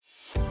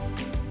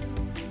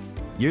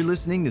You're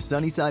listening to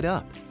Sunny Side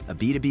Up, a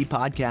B2B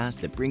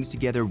podcast that brings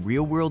together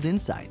real-world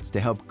insights to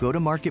help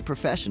go-to-market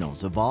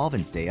professionals evolve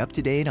and stay up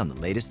to date on the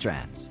latest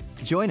trends.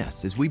 Join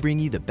us as we bring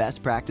you the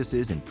best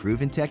practices and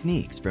proven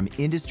techniques from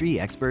industry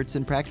experts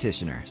and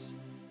practitioners.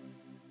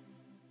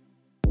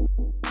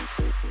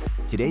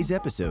 Today's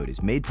episode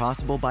is made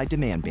possible by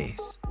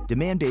Demandbase.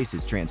 Demandbase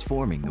is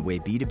transforming the way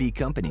B2B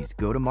companies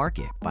go to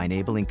market by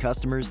enabling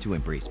customers to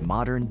embrace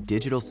modern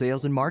digital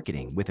sales and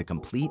marketing with a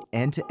complete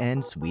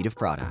end-to-end suite of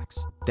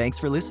products. Thanks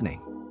for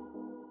listening.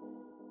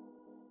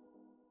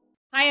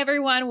 Hi,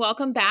 everyone.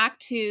 Welcome back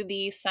to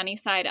the Sunny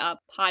Side Up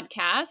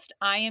podcast.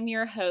 I am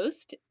your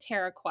host,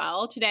 Tara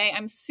Quell. Today,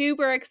 I'm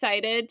super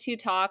excited to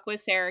talk with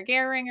Sarah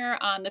Gehringer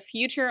on the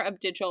future of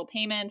digital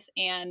payments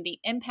and the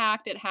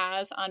impact it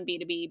has on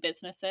B2B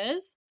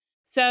businesses.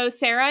 So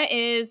Sarah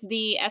is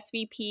the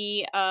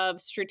SVP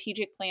of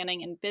Strategic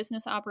Planning and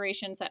Business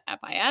Operations at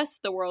FIS,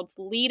 the world's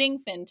leading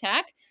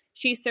fintech.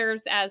 She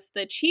serves as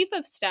the Chief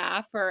of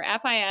Staff for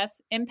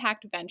FIS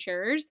Impact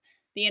Ventures,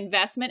 the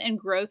investment and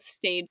growth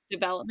stage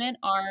development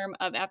arm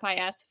of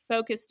FIS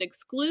focused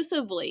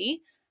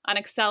exclusively on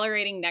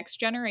accelerating next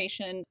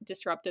generation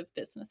disruptive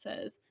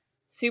businesses.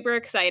 Super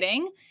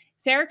exciting.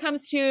 Sarah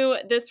comes to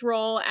this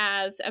role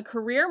as a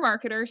career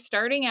marketer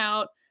starting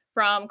out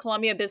from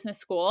Columbia Business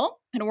School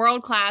and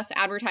world-class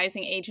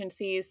advertising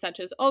agencies such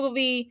as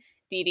Ogilvy,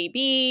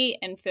 DDB,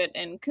 and Foote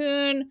 &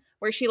 Kuhn,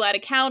 where she led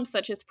accounts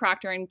such as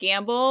Procter &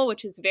 Gamble,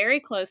 which is very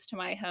close to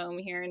my home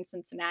here in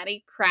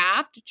Cincinnati,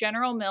 Kraft,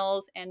 General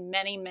Mills, and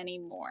many, many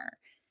more.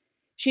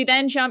 She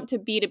then jumped to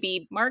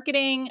B2B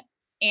marketing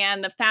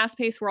and the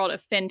fast-paced world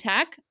of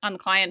fintech on the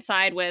client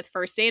side with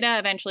First Data,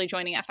 eventually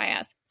joining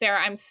FIS. Sarah,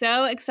 I'm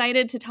so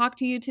excited to talk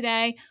to you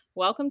today.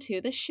 Welcome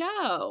to the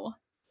show.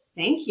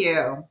 Thank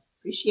you.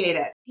 Appreciate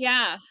it.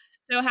 Yeah,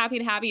 so happy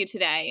to have you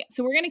today.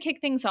 So we're going to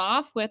kick things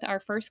off with our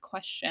first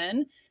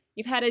question.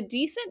 You've had a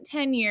decent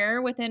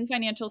tenure within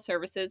financial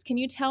services. Can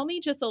you tell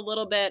me just a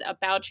little bit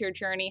about your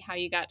journey, how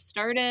you got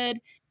started,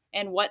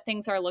 and what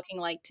things are looking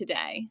like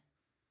today?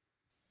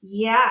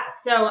 Yeah,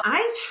 so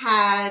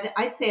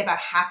I'd say about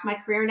half my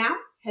career now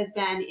has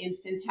been in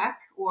fintech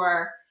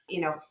or,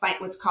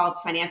 what's called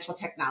financial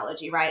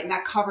technology, right? And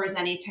that covers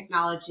any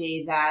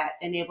technology that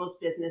enables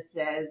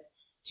businesses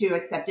to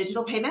accept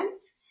digital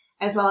payments,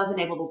 as well as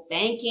enable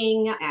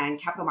banking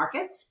and capital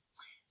markets.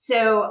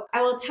 So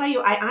I will tell you,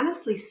 I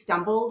honestly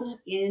stumbled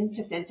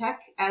into fintech,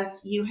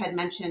 as you had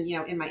mentioned,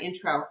 in my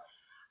intro.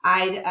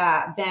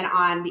 I'd been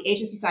on the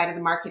agency side of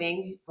the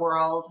marketing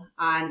world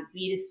on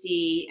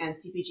B2C and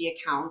CPG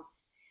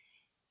accounts.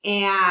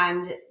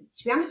 And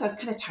to be honest, I was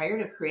kind of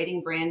tired of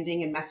creating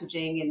branding and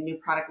messaging and new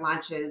product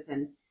launches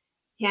and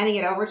handing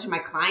it over to my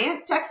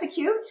client to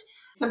execute.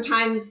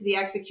 Sometimes the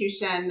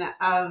execution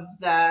of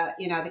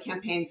the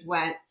campaigns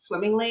went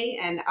swimmingly,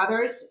 and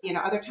other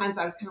times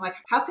I was kind of like,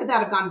 how could that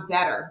have gone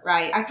better,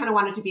 right? I kind of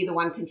wanted to be the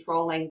one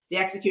controlling the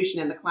execution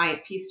and the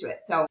client piece to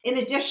it. So in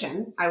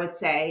addition, I would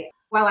say,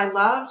 while I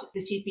loved the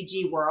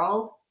CPG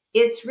world,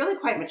 it's really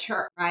quite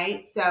mature,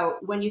 right? So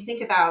when you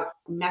think about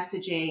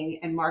messaging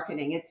and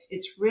marketing, it's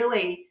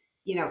really,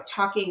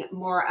 talking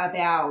more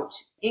about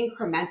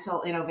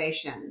incremental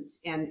innovations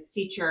and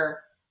feature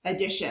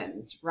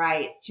additions,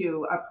 right,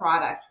 to a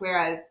product,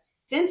 whereas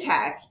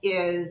fintech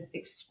is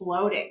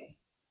exploding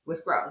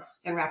with growth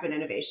and rapid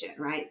innovation,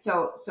 right?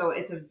 So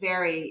it's a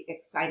very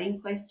exciting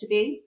place to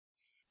be.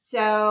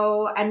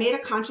 So I made a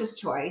conscious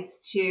choice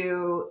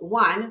to,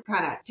 one,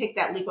 kind of take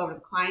that leap over to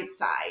the client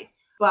side,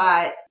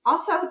 but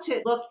also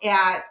to look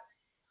at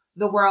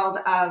the world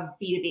of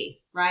B2B,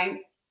 right?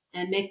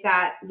 And make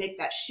that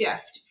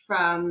shift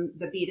from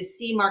the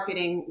B2C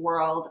marketing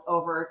world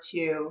over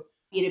to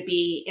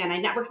B2B. And I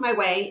networked my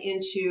way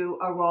into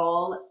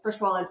first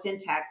role in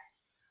fintech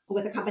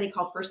with a company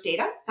called First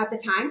Data at the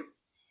time.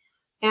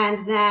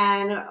 And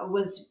then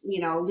was,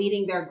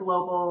 leading their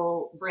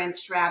global brand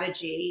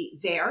strategy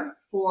there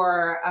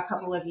for a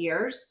couple of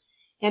years.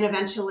 And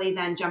eventually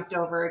then jumped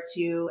over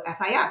to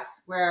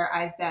FIS, where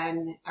I've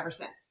been ever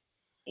since.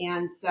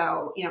 And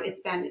so,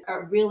 it's been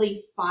a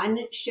really fun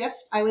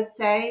shift, I would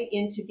say,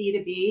 into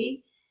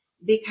B2B,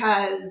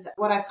 because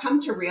what I've come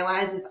to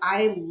realize is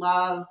I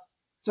love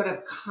sort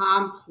of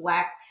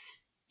complex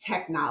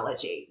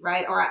technology,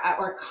 right?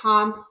 Or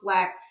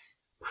complex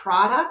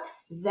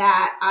products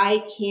that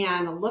I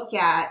can look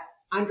at,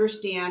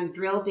 understand,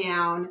 drill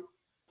down,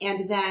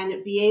 and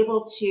then be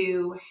able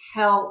to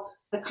help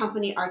the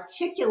company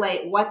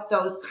articulate what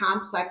those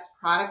complex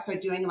products are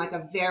doing in like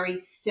a very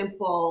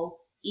simple,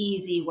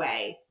 easy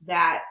way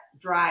that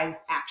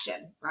drives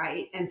action,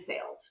 right? And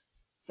sales.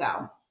 So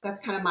that's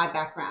kind of my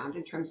background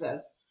in terms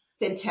of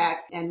fintech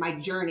and my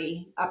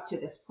journey up to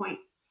this point.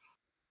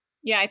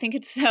 Yeah, I think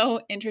it's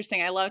so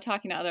interesting. I love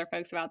talking to other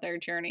folks about their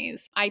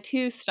journeys. I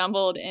too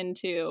stumbled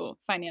into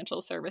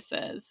financial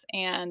services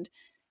and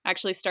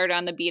actually started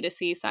on the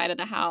B2C side of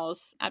the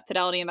house at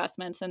Fidelity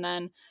Investments and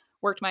then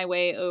worked my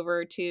way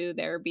over to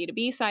their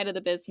B2B side of the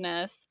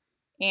business.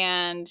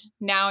 And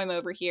now I'm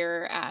over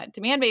here at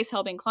Demandbase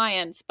helping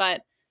clients.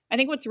 But I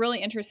think what's really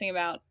interesting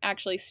about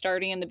actually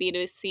starting in the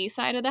B2C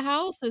side of the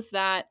house is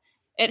that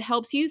it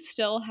helps you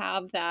still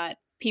have that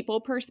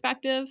people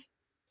perspective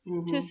to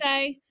Mm-hmm.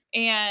 say.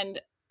 And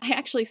I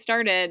actually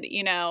started,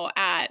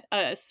 at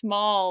a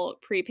small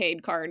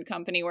prepaid card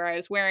company where I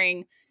was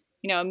wearing,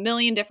 a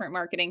million different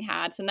marketing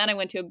hats. And then I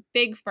went to a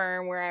big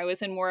firm where I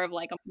was in more of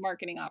like a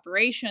marketing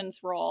operations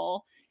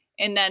role,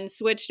 and then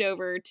switched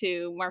over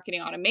to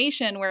marketing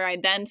automation, where I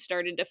then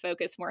started to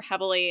focus more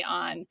heavily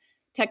on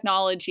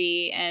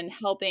technology and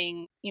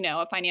helping,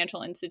 a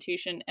financial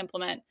institution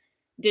implement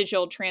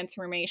digital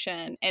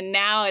transformation. And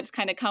now it's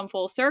kind of come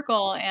full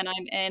circle, and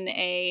I'm in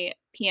a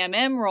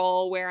PMM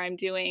role where I'm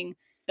doing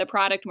the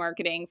product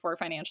marketing for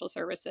financial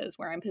services,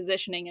 where I'm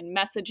positioning and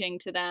messaging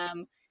to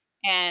them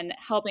and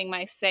helping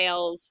my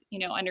sales,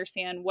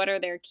 understand what are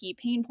their key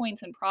pain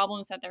points and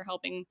problems that they're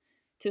helping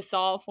to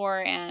solve for.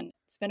 And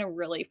it's been a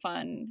really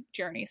fun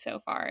journey so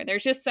far.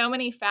 There's just so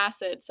many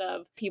facets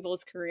of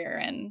people's career.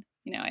 And,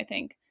 I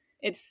think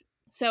it's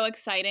so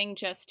exciting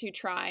just to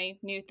try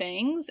new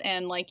things.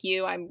 And like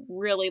you, I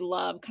really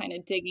love kind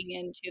of digging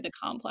into the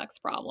complex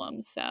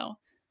problems. So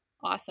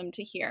awesome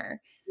to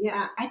hear.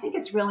 Yeah, I think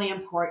it's really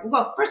important.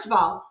 Well, first of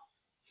all,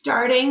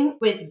 starting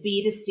with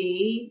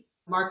B2C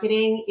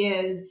marketing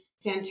is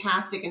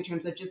fantastic in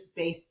terms of just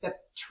the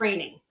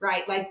training,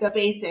 right? Like the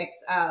basics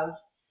of,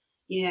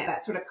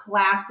 that sort of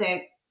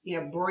classic,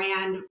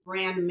 brand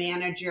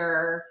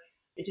manager,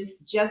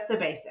 just the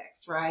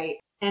basics, right?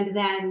 And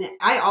then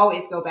I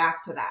always go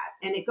back to that.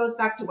 And it goes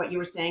back to what you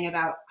were saying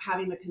about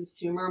having the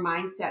consumer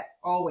mindset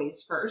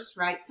always first,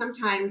 right?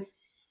 Sometimes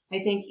I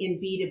think in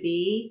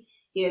B2B,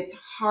 it's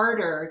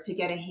harder to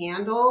get a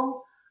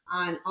handle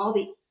on all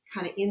the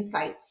kind of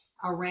insights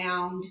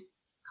around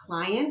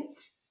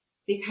clients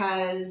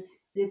because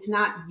it's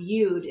not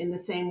viewed in the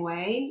same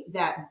way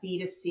that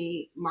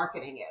B2C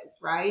marketing is,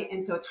 right?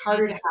 And so it's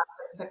harder to have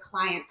the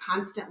client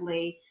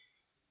constantly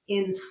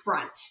in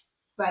front.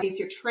 But if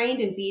you're trained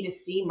in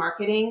B2C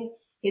marketing,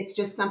 it's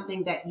just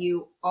something that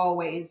you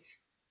always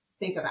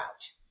think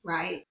about,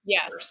 right?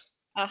 Yes,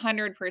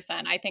 100%.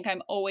 I think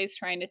I'm always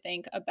trying to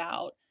think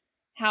about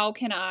how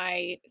can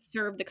I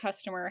serve the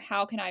customer?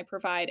 How can I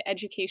provide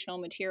educational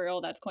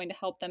material that's going to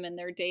help them in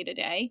their day to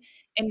day?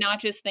 And not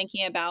just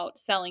thinking about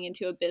selling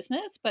into a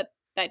business, but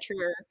that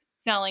you're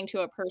selling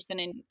to a person.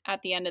 And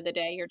at the end of the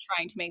day, you're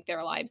trying to make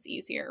their lives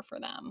easier for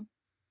them.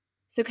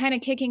 So, kind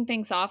of kicking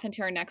things off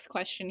into our next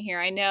question here.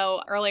 I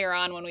know earlier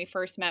on when we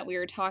first met, we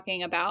were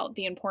talking about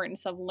the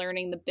importance of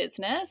learning the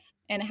business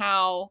and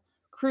how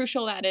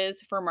crucial that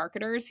is for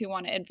marketers who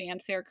want to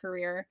advance their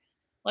career.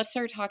 Let's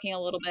start talking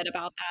a little bit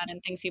about that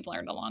and things you've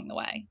learned along the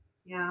way.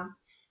 Yeah.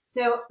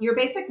 So your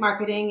basic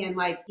marketing and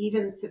like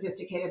even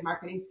sophisticated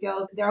marketing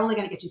skills, they're only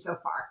going to get you so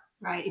far,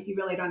 right? If you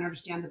really don't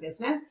understand the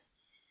business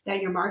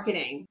that you're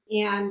marketing.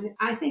 And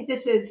I think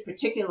this is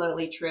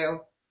particularly true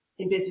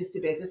in business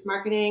to business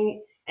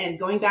marketing. And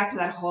going back to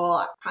that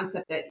whole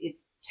concept that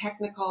it's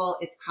technical,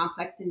 it's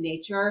complex in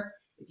nature.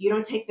 If you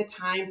don't take the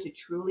time to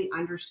truly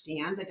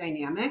understand the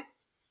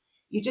dynamics,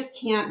 you just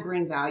can't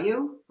bring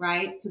value,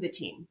 right, to the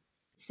team.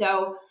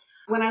 So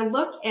when I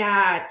look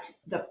at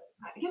the,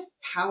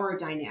 power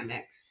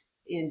dynamics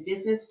in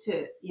business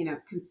to,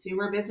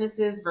 consumer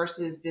businesses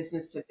versus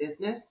business to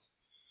business.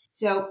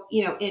 So,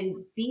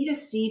 in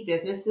B2C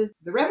businesses,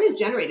 the revenue is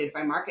generated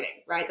by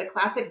marketing, right? The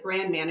classic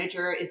brand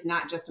manager is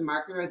not just a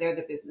marketer, they're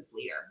the business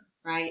leader,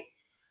 right?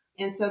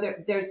 And so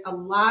there's a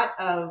lot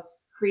of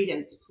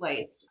credence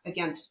placed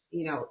against,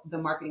 the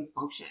marketing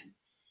function.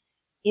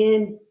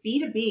 In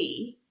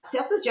B2B,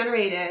 sales is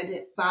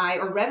generated by,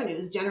 or revenue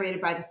is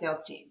generated by the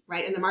sales team,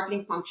 right? And the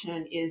marketing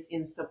function is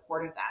in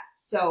support of that.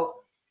 So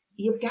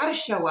you've got to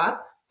show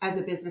up as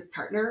a business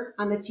partner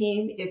on the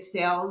team if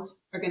sales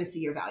are going to see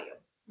your value,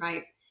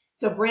 right?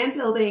 So brand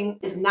building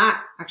is not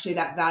actually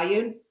that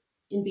valued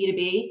in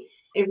B2B.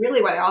 It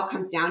really, what it all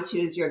comes down to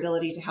is your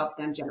ability to help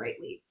them generate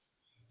leads,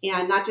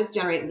 and not just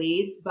generate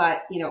leads,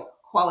 but,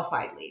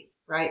 qualified leads,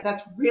 right?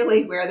 That's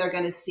really where they're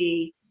going to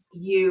see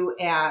you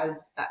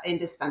as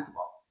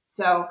indispensable.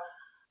 So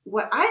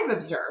what I've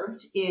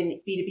observed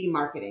in B2B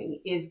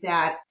marketing is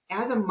that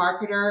as a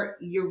marketer,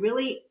 you're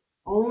really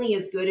only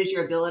as good as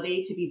your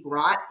ability to be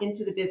brought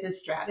into the business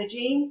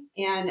strategy.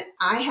 And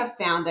I have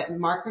found that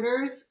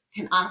marketers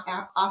can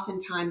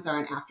oftentimes are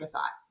an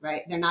afterthought,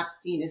 right? They're not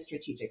seen as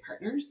strategic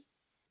partners.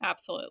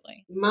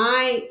 Absolutely.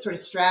 My sort of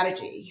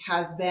strategy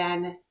has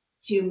been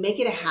to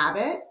make it a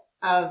habit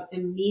of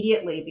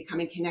immediately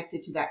becoming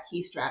connected to that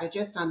key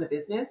strategist on the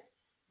business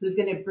who's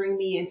going to bring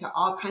me into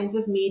all kinds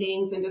of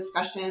meetings and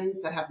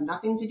discussions that have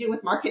nothing to do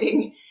with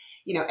marketing,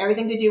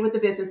 everything to do with the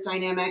business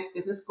dynamics,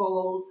 business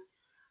goals.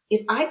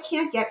 If I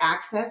can't get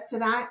access to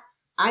that,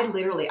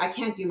 I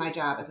can't do my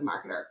job as a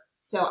marketer.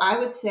 So I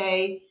would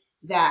say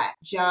that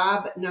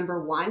job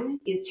number one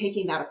is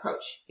taking that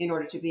approach in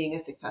order to being a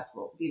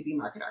successful B2B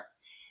marketer.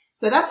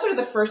 So that's sort of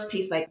the first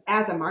piece, like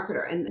as a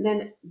marketer. And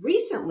then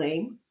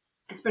recently,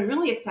 it's been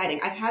really exciting.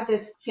 I've had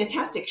this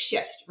fantastic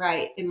shift,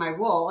 right, in my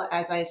role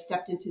as I've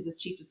stepped into this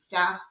chief of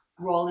staff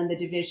role in the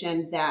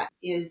division that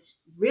is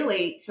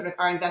really sort of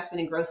our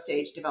investment and growth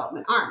stage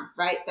development arm,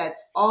 right?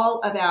 That's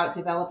all about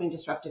developing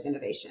disruptive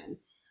innovation.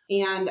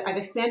 And I've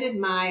expanded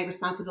my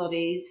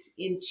responsibilities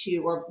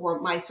into,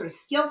 or my sort of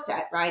skill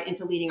set, right,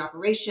 into leading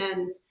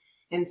operations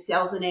and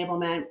sales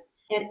enablement.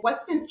 And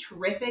what's been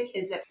terrific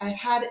is that I've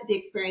had the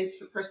experience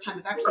for the first time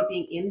of actually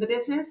being in the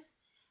business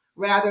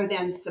rather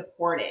than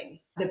supporting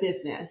the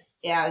business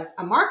as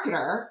a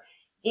marketer.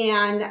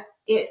 And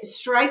it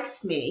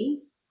strikes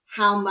me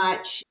how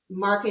much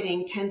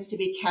marketing tends to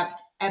be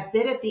kept a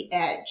bit at the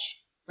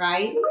edge,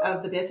 right,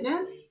 of the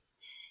business.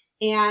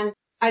 And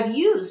I've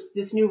used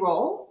this new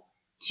role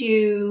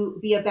to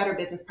be a better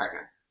business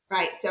partner,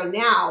 right? So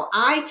now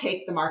I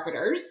take the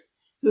marketers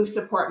who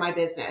support my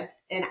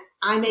business and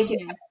I make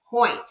it a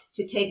point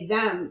to take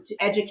them, to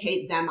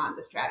educate them on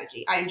the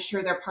strategy. I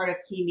ensure they're part of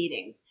key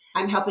meetings.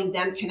 I'm helping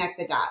them connect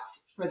the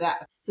dots for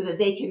that so that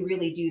they can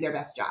really do their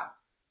best job.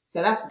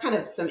 So that's kind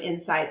of some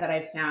insight that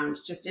I've found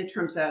just in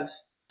terms of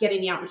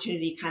getting the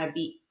opportunity to kind of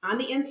be on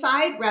the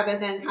inside rather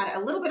than kind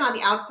of a little bit on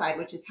the outside,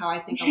 which is how I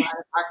think a lot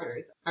of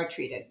marketers are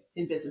treated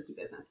in business to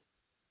business.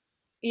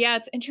 Yeah,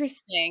 it's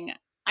interesting.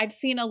 I've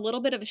seen a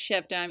little bit of a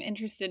shift, and I'm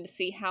interested to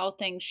see how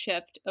things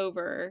shift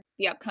over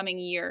the upcoming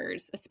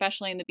years,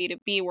 especially in the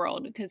B2B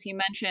world, because you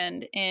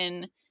mentioned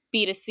in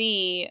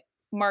B2C,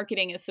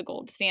 marketing is the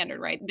gold standard,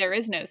 right? There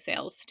is no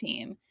sales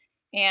team.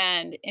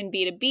 And in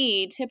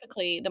B2B,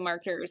 typically the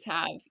marketers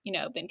have,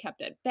 been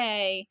kept at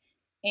bay.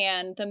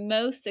 And the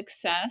most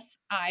success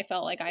I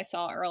felt like I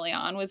saw early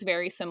on was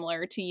very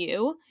similar to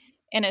you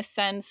in a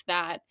sense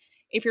that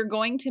if you're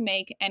going to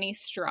make any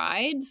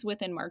strides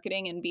within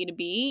marketing and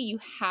B2B, you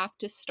have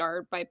to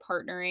start by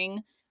partnering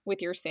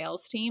with your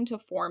sales team to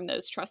form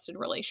those trusted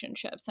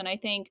relationships. And I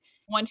think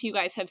once you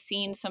guys have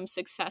seen some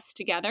success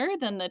together,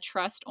 then the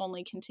trust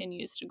only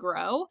continues to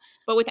grow.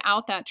 But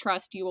without that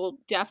trust, you will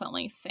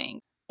definitely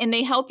sink. And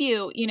they help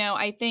you,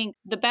 I think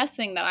the best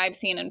thing that I've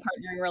seen in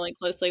partnering really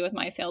closely with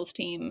my sales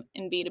team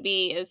in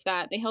B2B is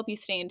that they help you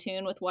stay in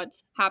tune with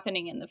what's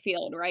happening in the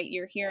field, right?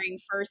 You're hearing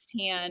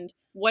firsthand,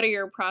 what are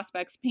your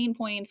prospects' pain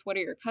points? What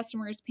are your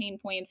customers' pain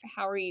points?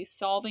 How are you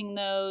solving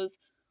those?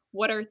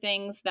 What are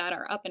things that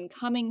are up and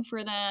coming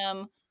for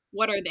them?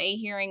 What are they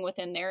hearing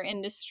within their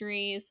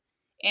industries?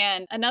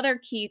 And another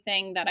key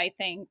thing that I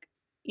think,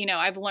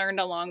 I've learned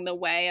along the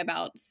way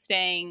about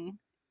staying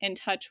in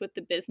touch with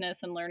the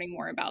business and learning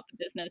more about the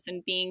business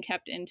and being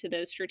kept into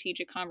those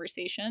strategic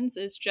conversations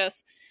is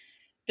just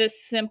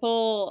this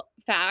simple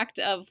fact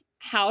of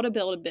how to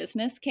build a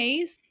business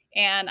case.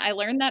 And I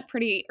learned that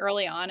pretty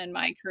early on in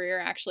my career,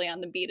 actually on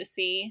the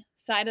B2C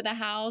side of the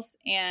house.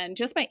 And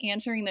just by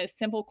answering those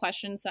simple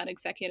questions that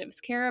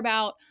executives care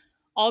about,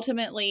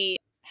 ultimately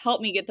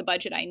help me get the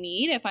budget I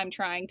need if I'm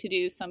trying to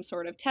do some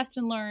sort of test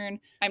and learn,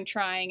 I'm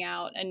trying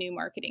out a new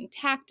marketing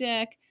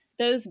tactic.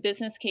 Those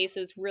business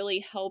cases really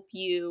help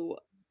you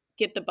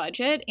get the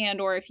budget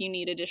and or if you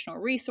need additional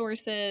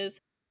resources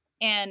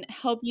and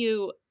help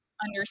you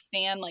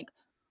understand like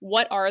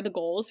what are the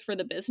goals for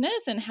the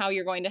business and how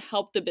you're going to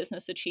help the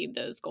business achieve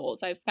those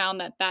goals. I've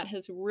found that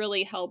has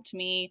really helped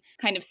me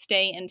kind of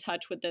stay in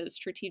touch with those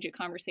strategic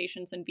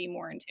conversations and be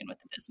more in tune with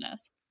the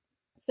business.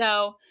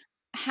 So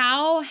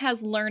how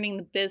has learning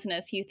the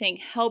business, you think,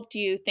 helped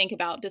you think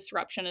about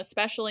disruption,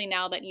 especially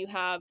now that you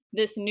have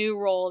this new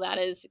role that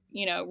is,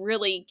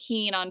 really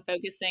keen on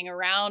focusing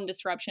around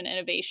disruption,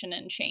 innovation,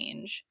 and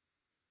change?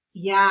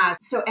 Yeah.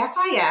 So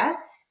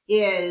FIS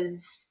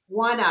is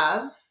one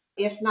of,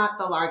 if not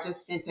the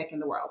largest fintech in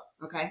the world.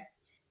 Okay.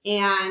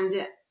 And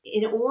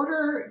in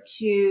order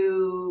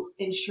to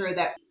ensure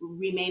that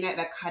we remain at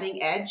a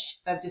cutting edge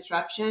of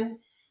disruption,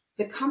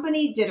 the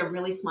company did a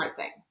really smart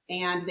thing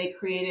and they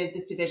created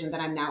this division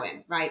that I'm now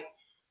in, right?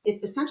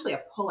 It's essentially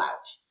a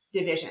pullout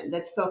division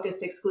that's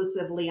focused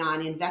exclusively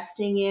on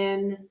investing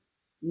in,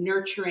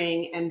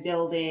 nurturing, and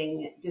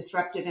building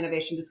disruptive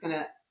innovation that's going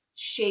to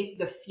shape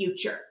the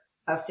future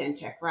of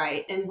fintech,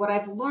 right? And what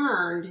I've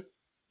learned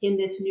in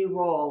this new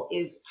role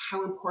is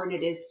how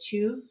important it is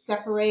to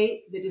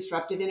separate the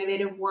disruptive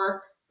innovative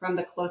work from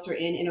the closer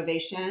in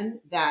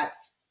innovation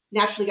that's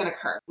naturally going to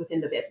occur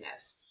within the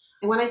business.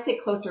 And when I say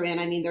closer in,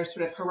 I mean there's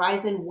sort of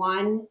horizon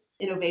one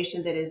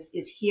innovation that is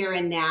here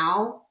and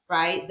now,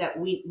 right? That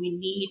we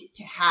need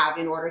to have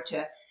in order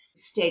to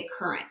stay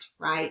current,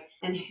 right?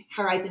 And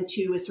horizon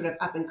two is sort of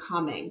up and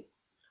coming.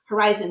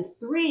 Horizon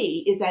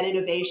three is that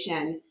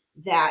innovation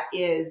that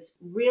is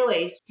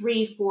really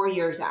 3-4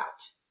 years out,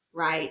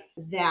 right?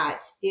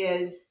 That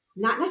is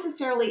not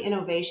necessarily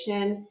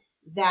innovation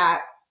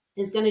that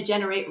is going to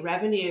generate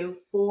revenue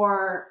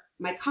for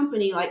my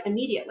company like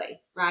immediately,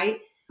 right?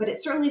 But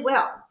it certainly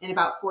will in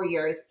about 4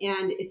 years.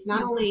 And it's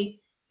not only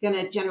going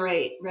to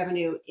generate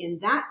revenue in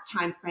that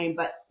time frame,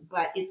 but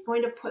it's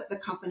going to put the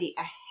company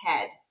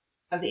ahead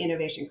of the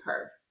innovation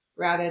curve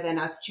rather than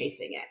us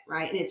chasing it,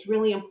 right? And it's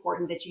really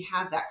important that you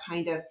have that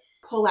kind of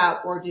pull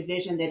out or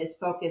division that is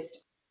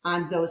focused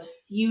on those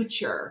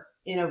future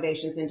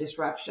innovations and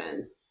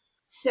disruptions.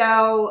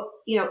 So,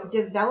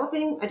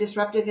 developing a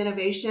disruptive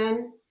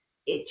innovation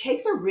it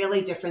takes a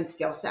really different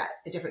skill set,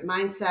 a different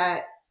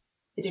mindset,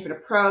 a different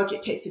approach.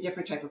 It takes a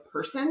different type of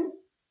person,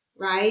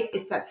 right?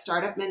 It's that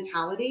startup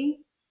mentality.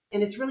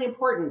 And it's really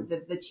important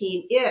that the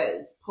team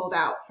is pulled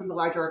out from the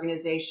large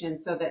organization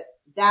so that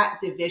that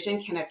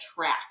division can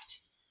attract,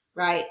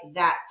 right,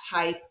 that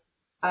type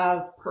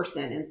of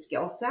person and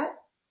skill set.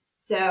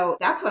 So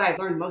that's what I've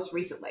learned most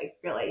recently,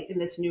 really, in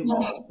this new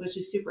role, which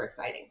is super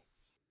exciting.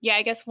 Yeah,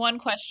 I guess one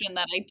question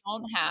that I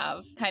don't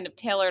have kind of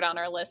tailored on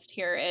our list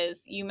here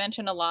is you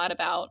mentioned a lot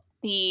about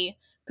the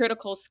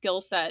critical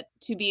skill set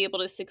to be able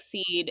to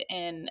succeed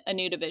in a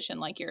new division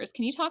like yours.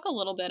 Can you talk a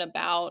little bit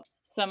about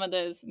some of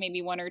those,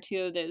 maybe one or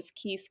two of those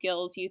key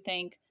skills you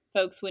think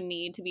folks would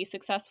need to be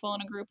successful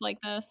in a group like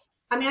this?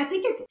 I mean, I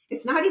think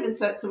it's not even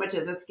so much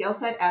of a skill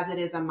set as it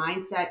is a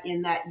mindset,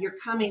 in that you're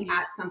coming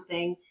at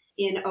something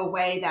in a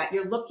way that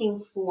you're looking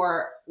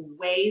for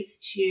ways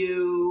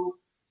to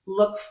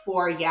look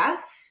for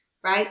yes,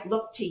 right?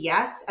 Look to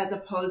yes, as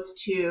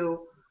opposed to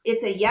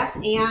it's a yes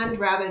and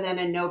rather than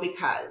a no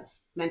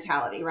because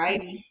mentality,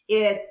 right? Mm-hmm.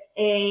 It's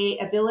a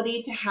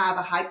ability to have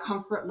a high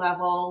comfort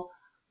level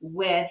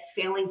with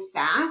failing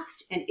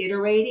fast and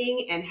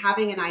iterating and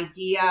having an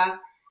idea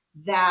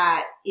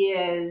that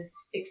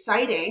is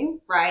exciting,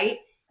 right?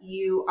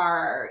 You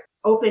are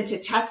open to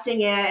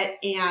testing it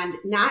and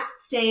not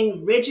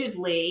staying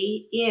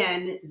rigidly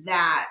in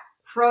that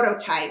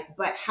prototype,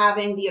 but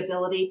having the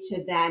ability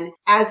to then,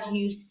 as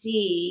you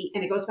see,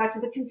 and it goes back to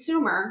the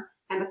consumer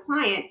and the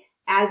client,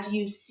 as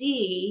you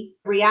see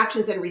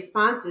reactions and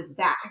responses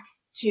back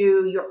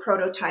to your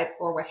prototype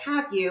or what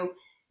have you,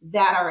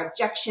 that are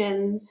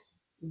objections,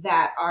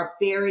 that are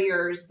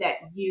barriers, that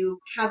you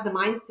have the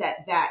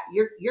mindset that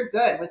you're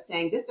good with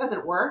saying this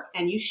doesn't work,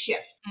 and you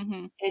shift,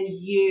 and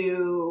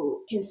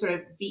you can sort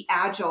of be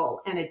agile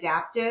and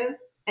adaptive.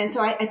 And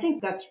so I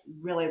think that's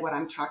really what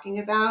I'm talking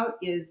about.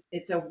 Is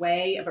it's a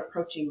way of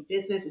approaching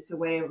business, it's a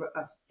way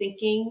of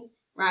thinking,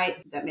 right,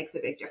 that makes a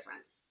big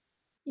difference.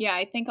 Yeah,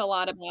 I think a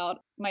lot about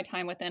my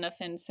time within a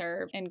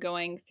FinServ and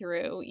going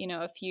through,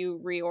 a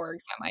few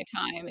reorgs at my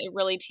time. It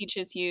really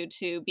teaches you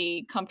to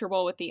be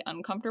comfortable with the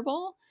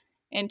uncomfortable.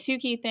 And two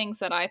key things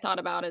that I thought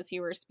about as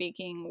you were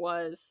speaking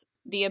was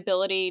the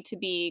ability to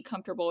be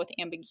comfortable with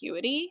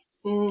ambiguity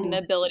and the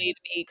ability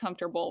to be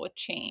comfortable with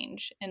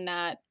change, and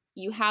that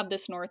you have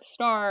this North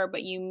Star,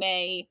 but you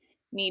may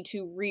need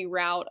to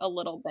reroute a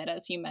little bit,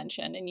 as you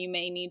mentioned, and you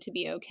may need to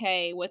be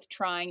okay with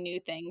trying new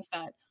things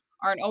that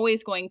aren't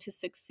always going to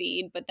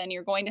succeed, but then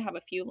you're going to have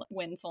a few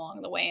wins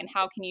along the way. And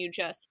how can you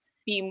just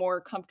be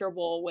more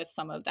comfortable with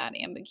some of that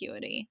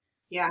ambiguity?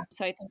 Yeah.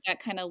 So I think that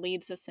kind of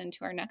leads us into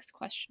our next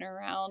question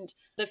around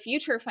the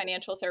future of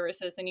financial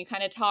services. And you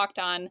kind of talked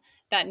on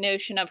that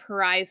notion of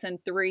Horizon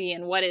 3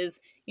 and what is,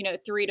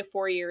 3 to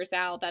 4 years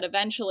out that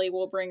eventually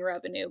will bring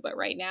revenue. But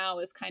right now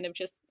is kind of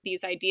just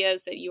these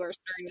ideas that you are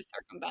starting to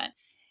circumvent.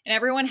 And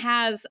everyone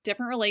has a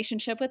different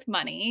relationship with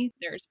money.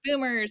 There's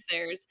boomers,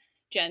 there's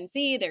Gen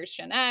Z, there's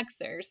Gen X,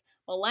 there's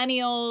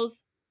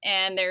millennials,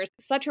 and there's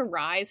such a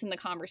rise in the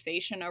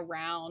conversation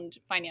around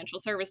financial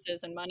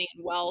services and money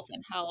and wealth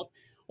and health.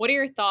 What are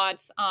your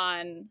thoughts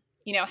on,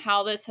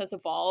 how this has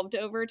evolved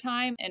over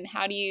time, and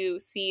how do you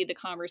see the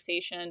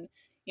conversation,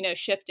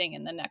 shifting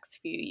in the next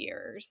few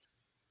years?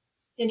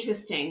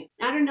 Interesting.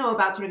 I don't know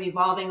about sort of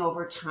evolving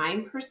over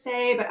time per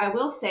se, but I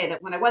will say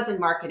that when I was in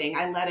marketing,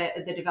 I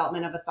led the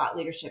development of a thought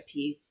leadership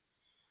piece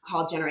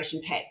called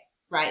Generation Pay,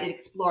 right? It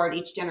explored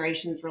each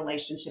generation's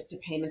relationship to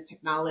payments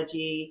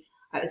technology.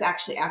 It was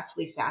actually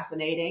absolutely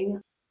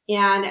fascinating.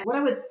 And what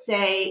I would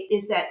say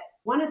is that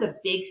one of the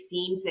big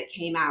themes that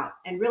came out,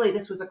 and really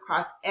this was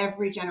across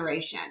every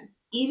generation,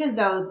 even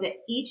though that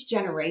each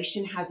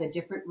generation has a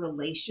different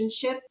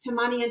relationship to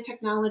money and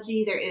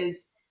technology, there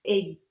is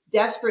a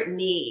desperate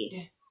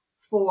need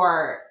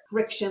for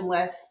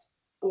frictionless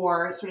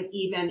or sort of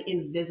even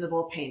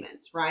invisible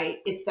payments, right?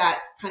 It's that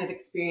kind of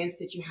experience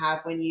that you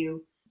have when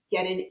you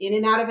get in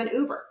and out of an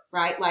Uber,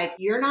 right? Like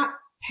you're not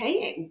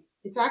paying.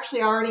 It's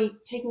actually already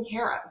taken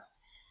care of,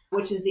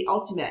 which is the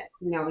ultimate,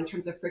 in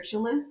terms of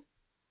frictionless.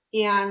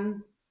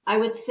 And I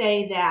would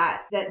say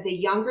that the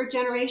younger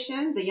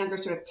generation, the younger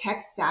sort of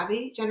tech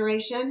savvy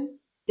generation,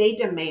 they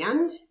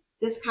demand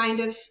this kind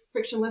of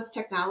frictionless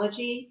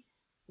technology,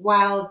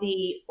 while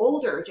the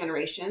older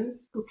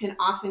generations, who can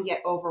often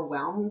get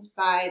overwhelmed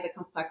by the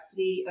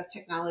complexity of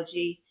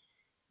technology,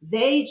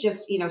 they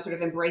just, sort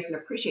of embrace and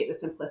appreciate the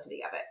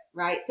simplicity of it,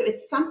 right? So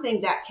it's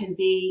something that can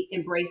be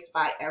embraced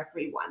by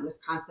everyone, this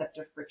concept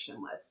of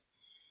frictionless.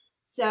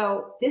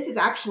 So this is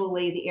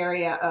actually the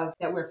area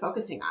that we're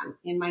focusing on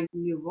in my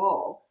new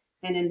role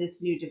and in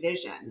this new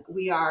division.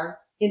 We are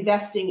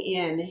investing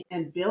in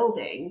and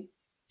building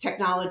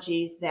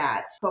technologies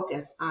that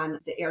focus on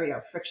the area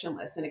of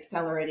frictionless and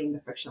accelerating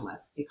the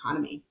frictionless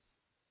economy.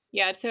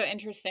 Yeah, it's so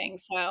interesting.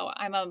 So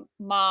I'm a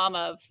mom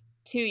of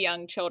two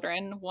young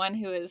children, one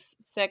who is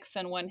 6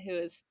 and one who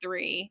is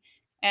 3.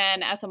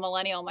 And as a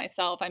millennial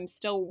myself, I'm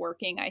still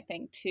working, I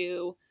think,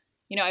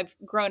 I've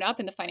grown up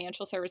in the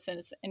financial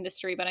services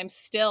industry, but I'm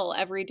still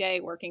every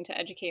day working to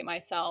educate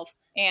myself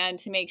and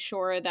to make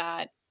sure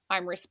that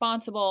I'm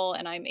responsible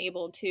and I'm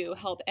able to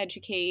help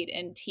educate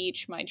and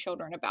teach my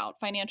children about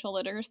financial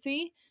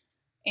literacy.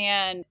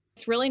 And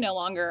it's really no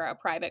longer a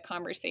private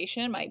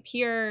conversation. My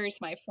peers,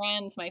 my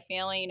friends, my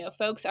family,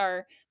 folks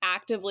are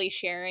actively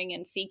sharing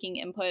and seeking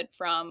input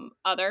from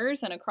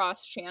others and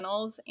across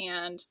channels.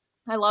 And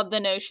I love the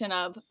notion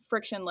of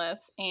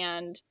frictionless.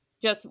 And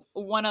just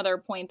one other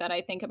point that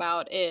I think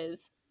about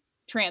is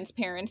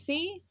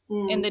transparency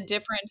and Mm, the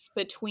difference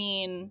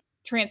between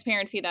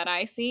transparency that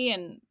I see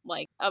and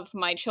like of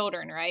my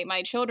children, right?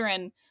 My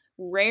children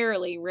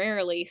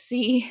rarely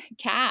see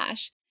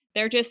cash.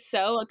 They're just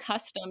so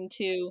accustomed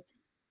to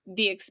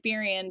the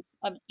experience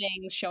of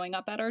things showing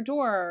up at our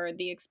door,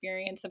 the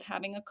experience of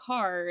having a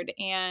card.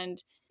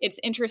 And it's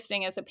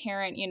interesting as a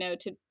parent,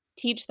 to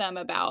teach them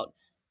about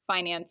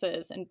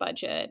finances and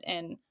budget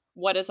and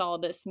what does all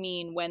this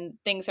mean when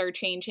things are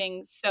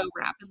changing so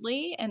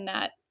rapidly and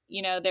that,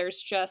 there's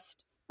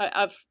just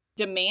a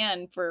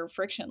demand for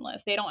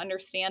frictionless. They don't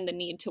understand the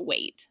need to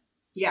wait.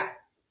 yeah.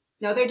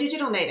 No, they're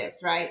digital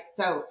natives, right?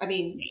 So, I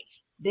mean,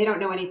 Yes. they don't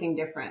know anything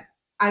different.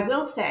 I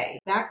will say,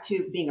 back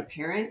to being a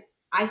parent,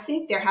 I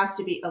think there has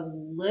to be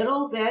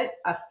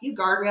a few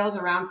guardrails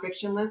around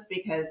frictionless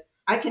because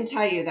I can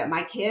tell you that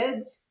my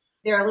kids,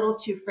 they're a little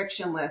too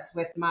frictionless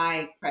with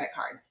my credit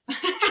cards.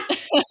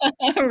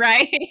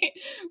 Right.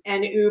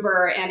 And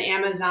Uber and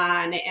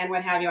Amazon and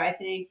what have you. I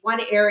think one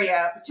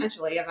area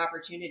potentially of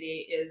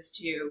opportunity is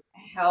to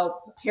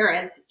help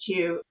parents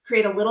to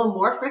create a little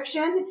more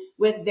friction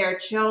with their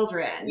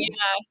children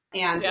Yes.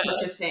 and Yes.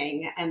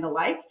 purchasing and the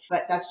like.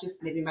 But that's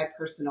just maybe my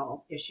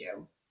personal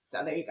issue.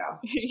 So there you go.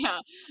 Yeah,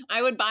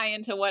 I would buy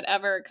into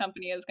whatever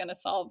company is going to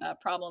solve that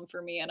problem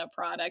for me in a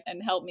product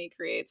and help me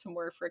create some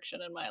more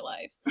friction in my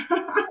life.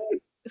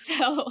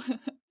 So,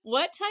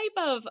 what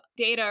type of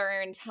data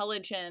or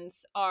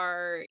intelligence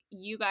are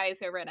you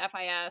guys over at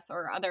FIS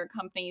or other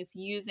companies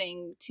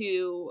using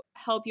to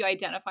help you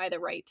identify the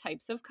right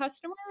types of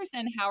customers?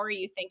 And how are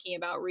you thinking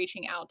about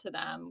reaching out to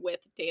them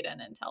with data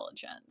and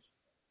intelligence?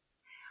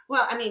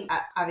 Well, I mean,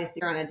 obviously,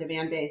 you're on a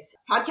demand based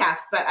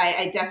podcast, but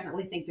I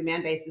definitely think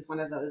demand based is one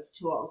of those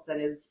tools that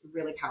is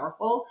really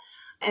powerful.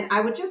 And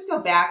I would just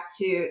go back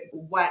to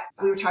what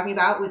we were talking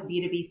about with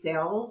B2B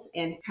sales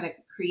and kind of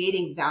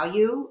creating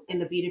value in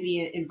the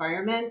B2B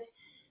environment.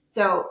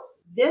 So,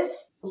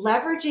 this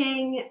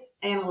leveraging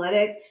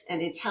analytics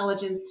and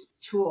intelligence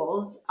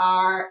tools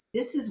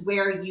this is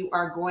where you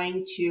are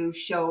going to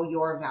show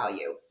your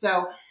value.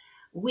 So,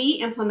 we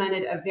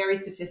implemented a very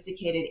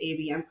sophisticated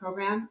ABM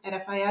program at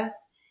FIS,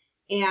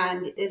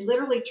 and it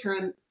literally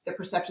turned the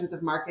perceptions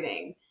of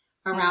marketing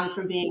around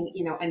from being,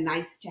 a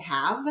nice to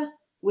have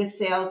with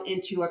sales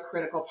into a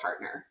critical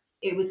partner.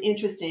 It was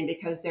interesting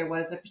because there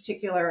was a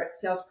particular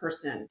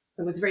salesperson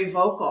that was very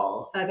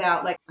vocal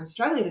about like, I'm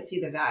struggling to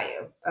see the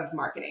value of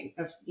marketing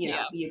of,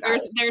 Yeah, you guys.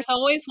 there's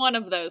always one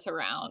of those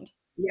around.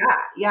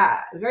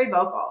 Yeah, very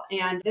vocal.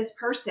 And this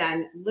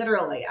person,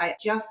 literally, I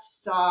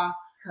just saw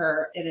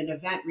her at an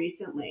event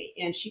recently,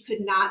 and she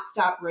could not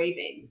stop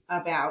raving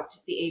about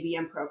the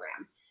ABM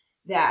program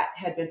that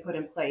had been put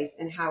in place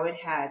and how it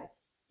had,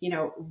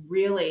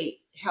 really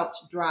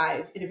helped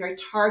drive in a very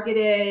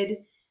targeted,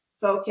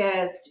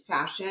 focused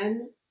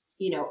fashion,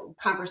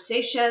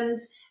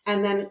 conversations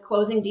and then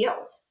closing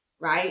deals,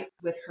 right,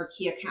 with her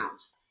key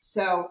accounts.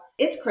 So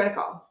it's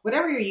critical.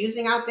 Whatever you're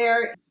using out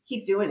there,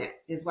 keep doing it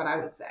is what I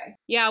would say.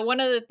 Yeah, one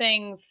of the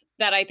things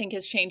that I think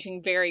is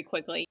changing very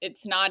quickly,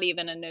 it's not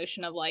even a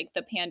notion of like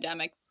the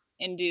pandemic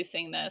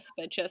inducing this,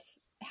 but just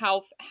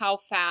how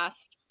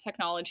fast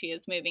technology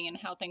is moving and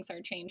how things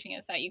are changing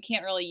is that you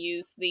can't really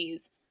use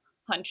these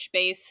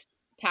hunch-based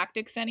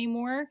tactics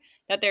anymore,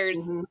 that there's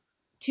Mm-hmm.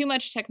 too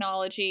much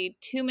technology,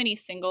 too many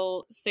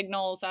single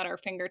signals at our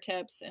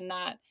fingertips, and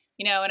that,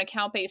 an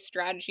account-based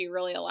strategy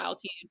really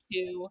allows you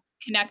to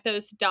connect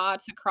those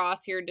dots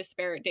across your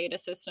disparate data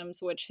systems,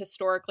 which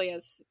historically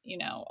has,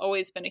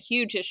 always been a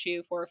huge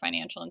issue for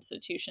financial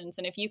institutions.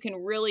 And if you can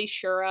really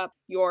shore up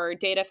your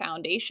data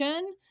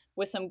foundation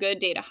with some good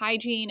data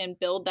hygiene and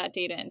build that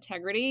data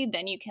integrity,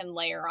 then you can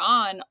layer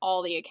on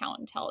all the account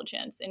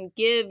intelligence and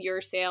give your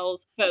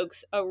sales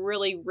folks a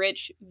really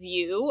rich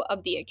view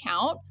of the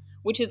account,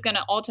 which is going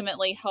to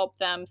ultimately help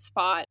them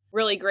spot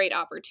really great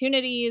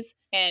opportunities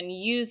and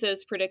use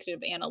those predictive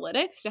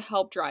analytics to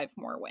help drive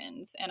more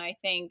wins. And I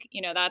think,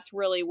 that's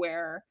really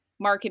where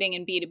marketing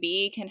and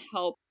B2B can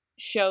help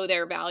show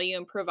their value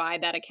and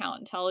provide that account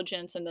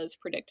intelligence and those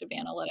predictive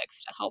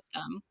analytics to help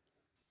them.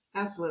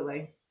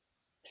 Absolutely.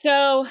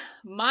 So,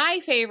 my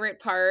favorite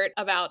part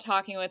about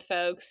talking with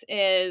folks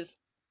is,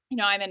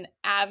 I'm an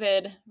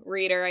avid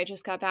reader. I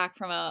just got back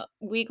from a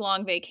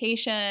week-long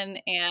vacation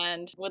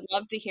and would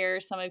love to hear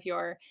some of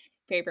your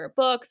favorite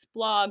books,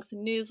 blogs,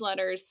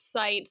 newsletters,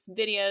 sites,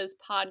 videos,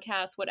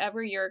 podcasts,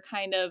 whatever you're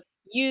kind of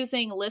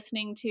using,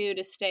 listening to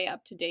stay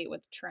up to date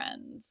with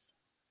trends.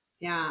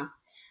 Yeah.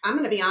 I'm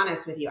going to be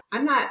honest with you. I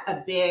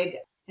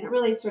don't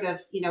really sort of,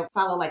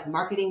 follow like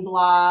marketing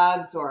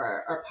blogs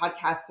or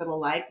podcasts or the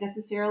like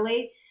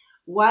necessarily.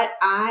 What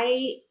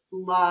I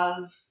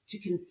love to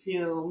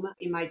consume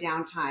in my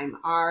downtime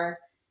are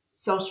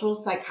social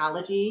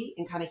psychology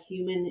and kind of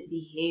human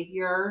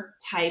behavior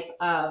type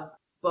of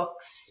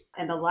books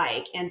and the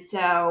like. And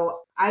so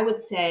I would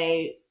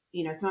say,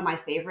 some of my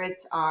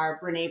favorites are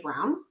Brene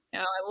Brown. Oh,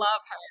 I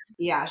love her.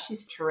 Yeah,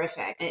 she's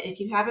terrific. And if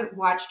you haven't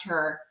watched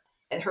her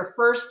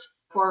first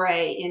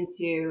foray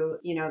into,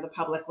 the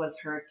public was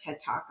her TED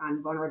Talk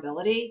on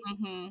vulnerability.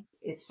 Mm-hmm.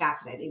 It's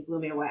fascinating, blew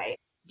me away.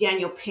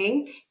 Daniel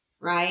Pink,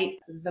 right?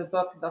 The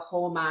book, The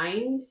Whole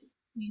Mind,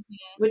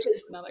 which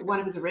is one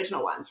of his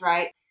original ones,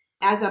 right?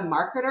 As a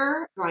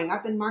marketer, growing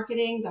up in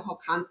marketing, the whole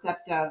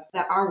concept of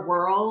that our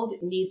world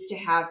needs to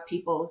have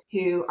people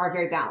who are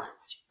very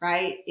balanced,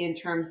 right? In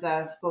terms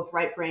of both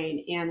right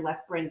brain and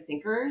left brain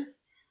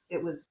thinkers.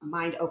 It was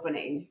mind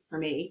opening for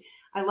me.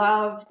 I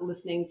love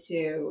listening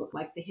to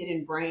like The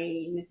Hidden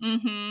Brain.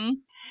 Mm-hmm.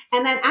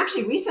 And then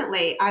actually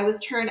recently I was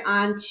turned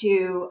on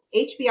to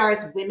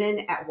HBR's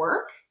Women at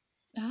Work.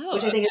 Oh,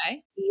 which I think,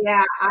 okay.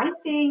 I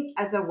think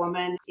as a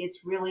woman,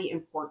 it's really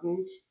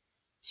important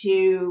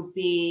to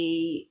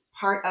be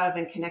part of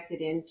and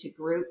connected into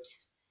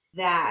groups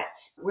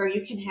where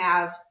you can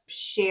have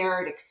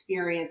shared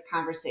experience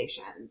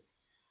conversations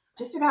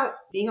just about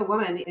being a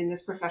woman in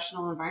this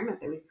professional environment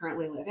that we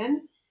currently live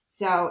in.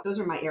 So those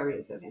are my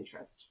areas of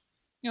interest.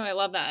 Oh, I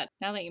love that.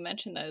 Now that you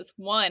mentioned those.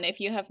 One, if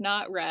you have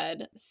not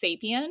read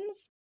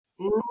Sapiens,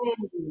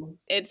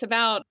 it's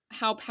about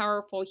how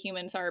powerful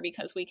humans are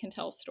because we can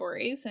tell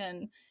stories.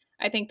 And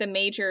I think the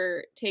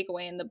major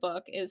takeaway in the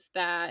book is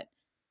that,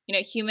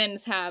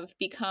 humans have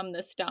become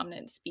this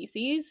dominant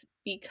species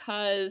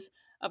because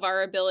of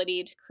our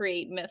ability to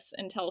create myths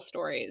and tell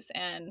stories.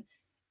 And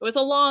it was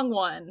a long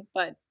one,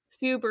 but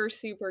super,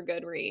 super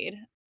good read.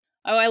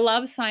 Oh, I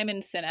love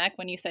Simon Sinek.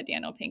 When you said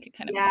Daniel Pink, it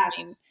kind of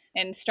Yes.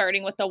 And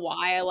starting with the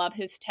why, I love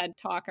his TED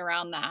Talk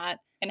around that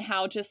and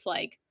how just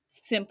like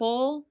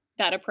simple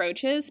that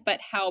approach is, but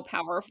how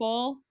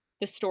powerful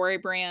the story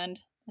brand.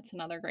 That's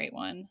another great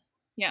one.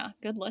 Yeah,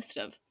 good list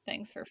of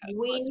things for folks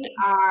We listening.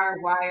 are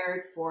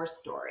wired for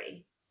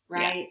story,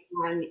 right?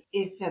 Yeah. And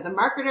if as a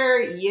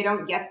marketer, you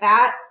don't get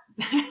that,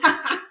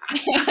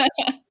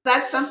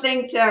 that's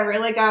something to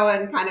really go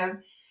and kind of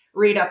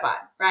read up on,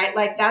 right?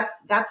 Like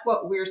that's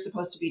what we're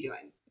supposed to be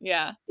doing.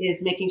 Yeah.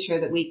 Is making sure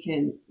that we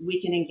can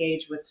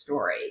engage with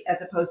story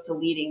as opposed to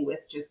leading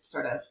with just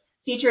sort of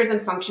features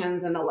and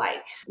functions and the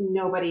like.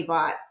 Nobody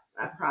bought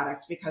a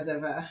product because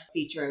of a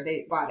feature.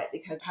 They bought it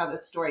because how the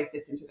story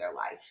fits into their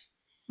life.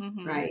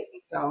 Mm-hmm. Right.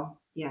 So,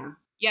 yeah.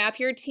 Yeah. If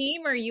your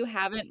team or you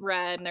haven't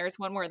read, and there's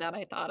one more that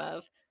I thought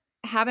of,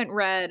 haven't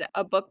read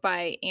a book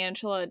by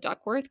Angela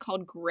Duckworth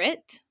called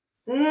Grit.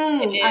 I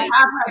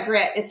have read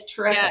Grit. It's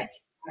terrific.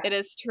 Yes. It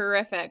is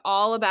terrific.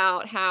 All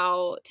about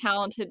how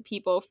talented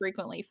people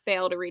frequently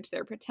fail to reach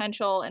their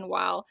potential. And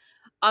while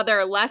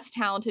other less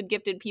talented,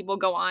 gifted people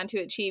go on to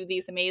achieve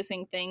these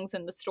amazing things,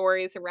 and the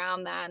stories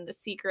around that and the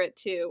secret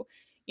to,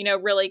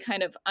 really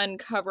kind of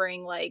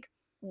uncovering like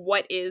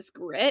what is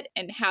grit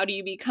and how do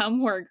you become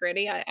more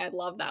gritty. I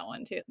love that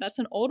one too. That's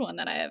an old one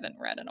that I haven't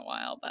read in a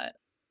while, but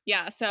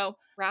yeah. So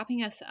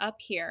wrapping us up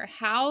here,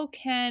 how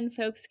can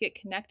folks get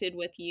connected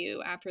with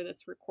you after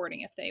this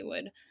recording if they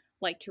would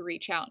like to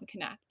reach out and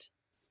connect?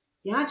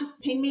 Yeah,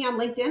 just ping me on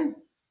LinkedIn.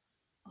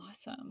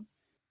 Awesome.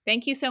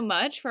 Thank you so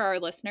much for our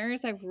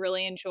listeners. I've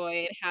really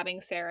enjoyed having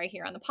Sarah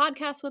here on the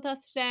podcast with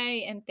us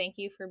today, and thank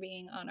you for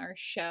being on our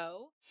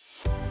show.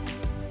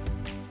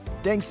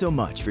 Thanks so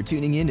much for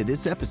tuning in to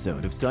this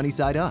episode of Sunny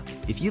Side Up.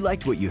 If you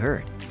liked what you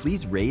heard,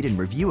 please rate and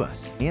review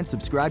us and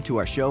subscribe to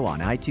our show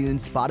on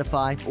iTunes,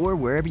 Spotify, or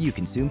wherever you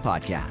consume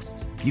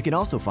podcasts. You can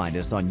also find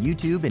us on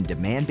YouTube and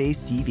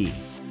demand-based TV.